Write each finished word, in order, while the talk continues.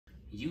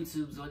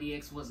YouTube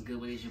Zodiacs, what's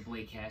good? It's your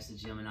boy Cash the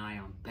Gemini.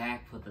 I'm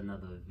back with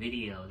another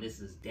video. This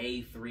is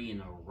day 3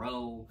 in a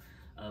row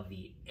of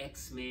the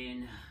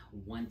X-Men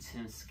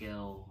 1/10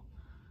 scale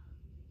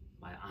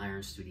by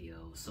Iron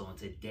Studios. So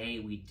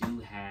today we do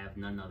have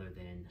none other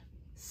than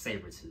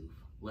Sabertooth.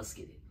 Let's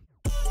get it.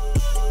 I'm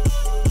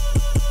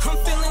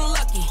feeling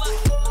lucky,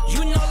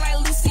 you know,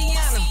 like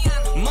Luciana.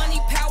 Money,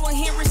 power,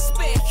 and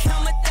respect.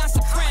 I'm a down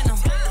soprano.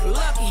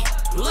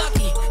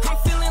 Lucky, I'm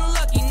feeling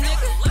lucky,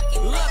 nigga.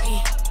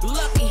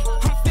 Lucky,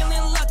 I'm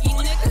feeling lucky,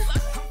 nigga.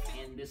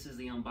 And this is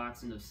the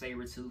unboxing of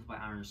Sabertooth by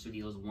Iron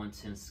Studios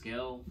 1/10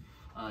 scale.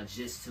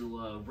 Just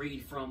to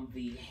read from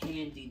the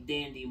handy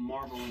dandy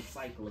Marvel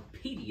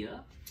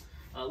Encyclopedia.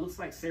 Looks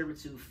like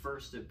Sabertooth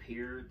first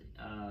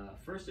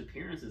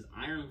appearance is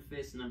Iron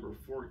Fist number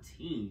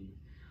 14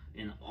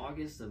 in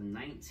August of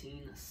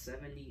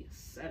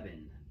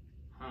 1977.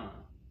 Huh.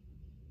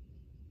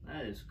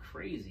 That is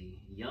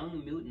crazy.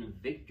 Young mutant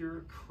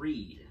Victor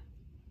Creed.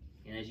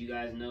 And as you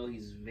guys know,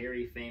 he's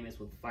very famous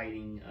with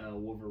fighting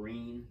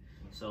Wolverine.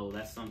 So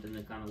that's something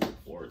to kind of look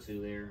forward to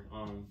there.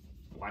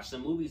 Watch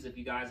some movies if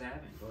you guys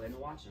haven't. Go ahead and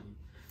watch them.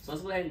 So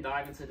let's go ahead and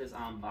dive into this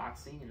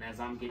unboxing. And as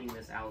I'm getting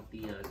this out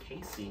the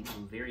casing,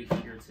 I'm very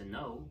eager to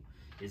know,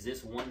 is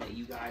this one that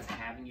you guys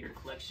have in your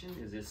collection?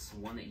 Is this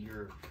one that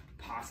you're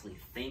possibly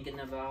thinking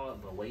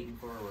about but waiting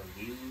for a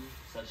review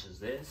such as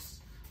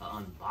this?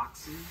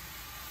 Unboxing?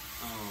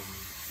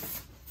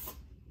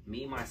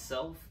 Me,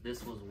 myself,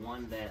 this was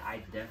one that I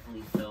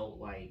definitely felt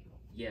like,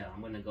 yeah,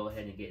 I'm going to go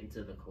ahead and get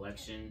into the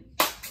collection.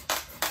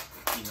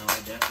 You know,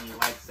 I definitely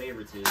like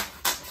Sabertooth.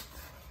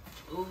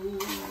 Ooh,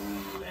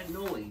 that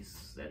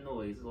noise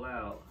is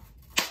loud.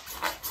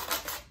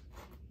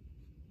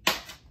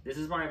 This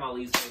is probably my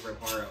least favorite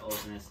part of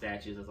opening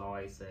statues, as I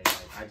always say.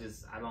 Like,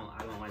 I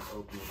don't like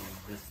opening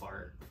this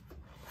part.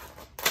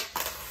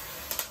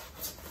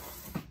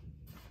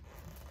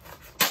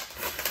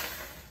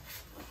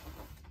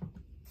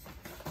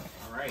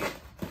 All right,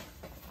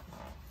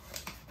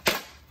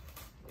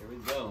 here we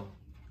go.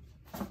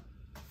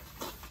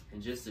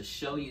 And just to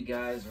show you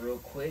guys real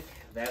quick,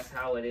 that's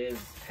how it is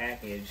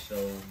packaged,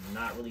 so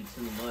not really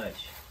too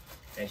much.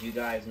 As you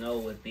guys know,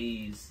 with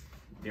these,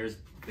 there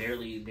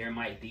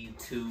might be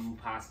 2,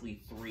 possibly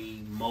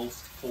 3,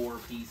 most 4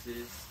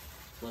 pieces.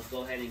 So let's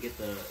go ahead and get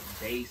the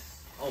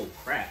base. Oh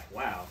crap,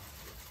 wow.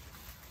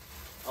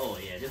 Oh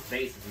yeah, this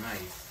base is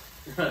nice.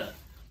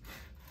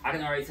 I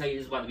can already tell you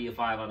this is about to be a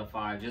 5 out of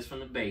 5 just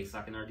from the base.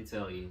 I can already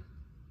tell you.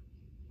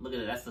 Look at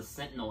it, that's the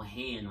Sentinel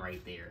hand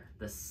right there.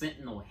 The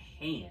Sentinel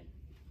hand.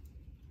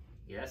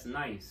 Yeah, that's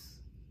nice.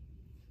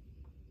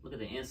 Look at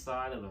the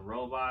inside of the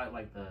robot,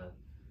 like the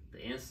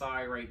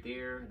inside right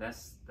there.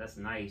 That's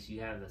nice.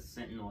 You have the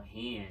Sentinel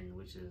hand,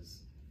 which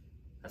is,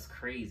 that's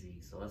crazy.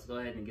 So let's go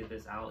ahead and get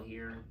this out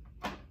here.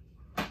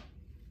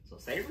 So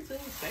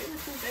Sabertooth, they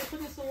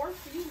put in some work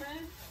for you,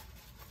 man.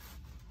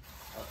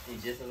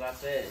 And just as I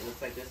said, it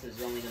looks like this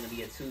is only going to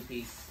be a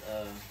two-piece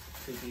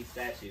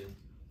statue.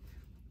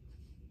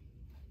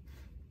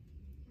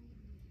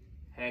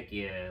 Heck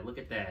yeah! Look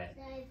at that.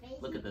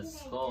 Look at the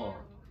skull.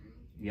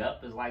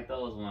 Yep, it's like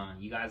those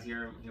ones. You guys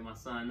hear my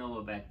son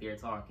Noah back there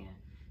talking.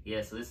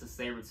 Yeah, so this is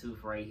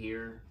Sabertooth right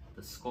here.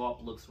 The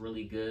sculpt looks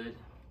really good.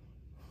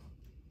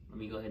 Let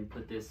me go ahead and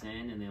put this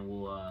in, and then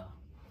we'll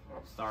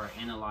start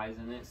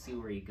analyzing it, see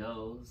where he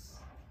goes.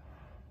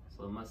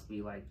 So it must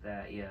be like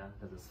that, yeah,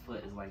 because his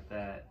foot is like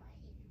that.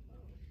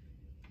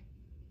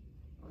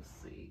 Let's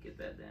see, get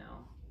that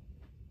down.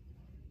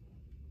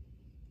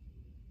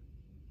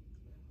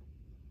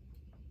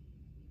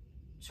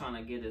 Trying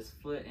to get his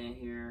foot in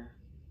here.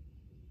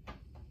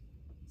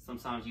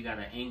 Sometimes you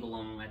gotta angle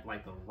them at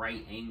like the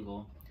right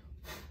angle.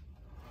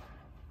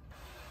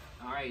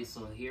 Alright,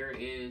 so here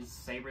is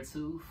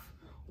Sabertooth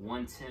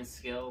 1/10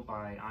 scale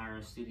by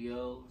Iron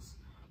Studios.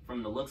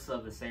 From the looks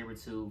of the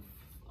Sabertooth,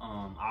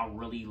 I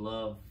really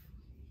love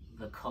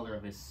the color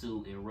of his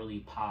suit. It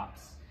really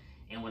pops.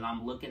 And when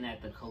I'm looking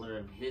at the color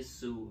of his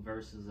suit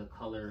versus the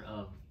color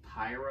of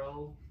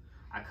Pyro,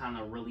 I kind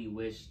of really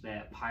wish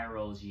that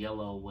Pyro's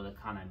yellow would have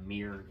kind of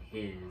mirrored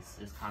his.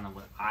 Is kind of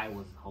what I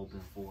was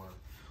hoping for.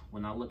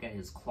 When I look at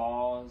his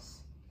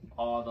claws,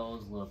 all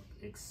those look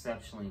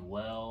exceptionally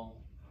well.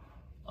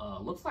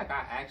 Looks like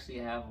I actually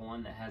have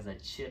one that has a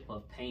chip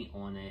of paint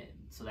on it,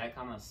 so that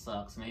kind of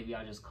sucks. Maybe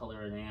I'll just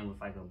color it in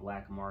with like a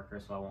black marker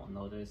so I won't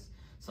notice.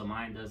 So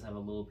mine does have a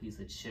little piece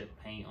of chip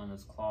paint on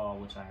his claw,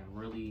 which I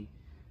really,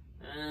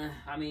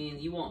 I mean,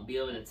 you won't be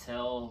able to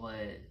tell,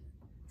 but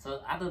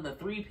so out of the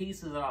 3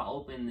 pieces that I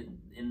opened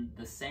in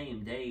the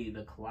same day,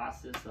 the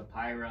Colossus, the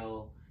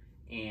Pyro,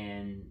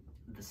 and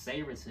the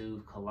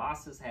Sabertooth,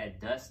 Colossus had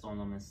dust on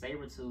them, and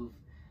Sabertooth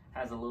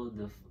has a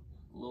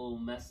little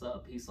messed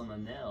up piece on the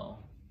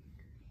nail.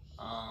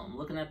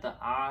 Looking at the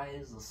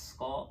eyes, the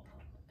sculpt,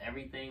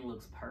 everything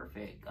looks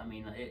perfect. I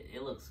mean,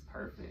 it looks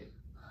perfect.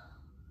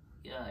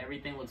 Yeah,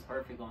 everything looks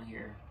perfect on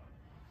here.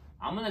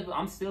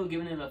 I'm still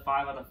giving it a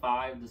 5 out of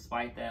 5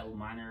 despite that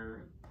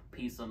minor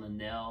piece on the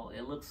nail.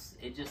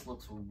 It just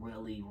looks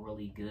really,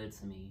 really good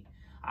to me.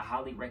 I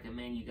highly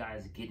recommend you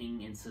guys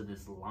getting into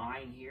this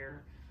line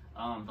here.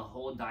 The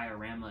whole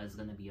diorama is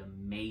going to be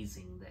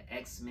amazing. The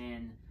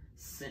X-Men,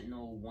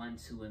 Sentinel 1,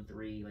 2, and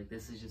 3, like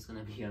this is just going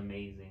to be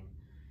amazing.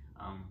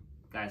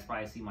 Guys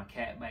probably see my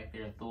cat back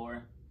there,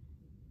 Thor.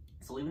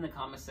 So leave in the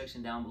comment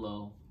section down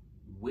below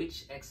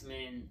which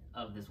X-Men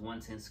of this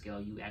 1/10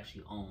 scale you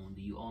actually own.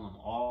 Do you own them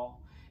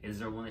all? Is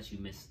there one that you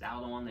missed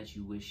out on that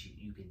you wish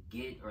you could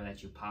get or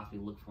that you possibly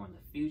look for in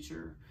the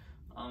future?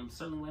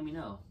 Certainly let me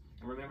know.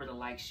 And remember to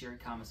like, share,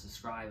 comment,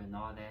 subscribe, and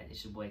all that.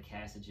 It's your boy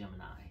Cass the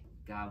Gemini.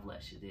 God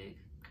bless you, dig.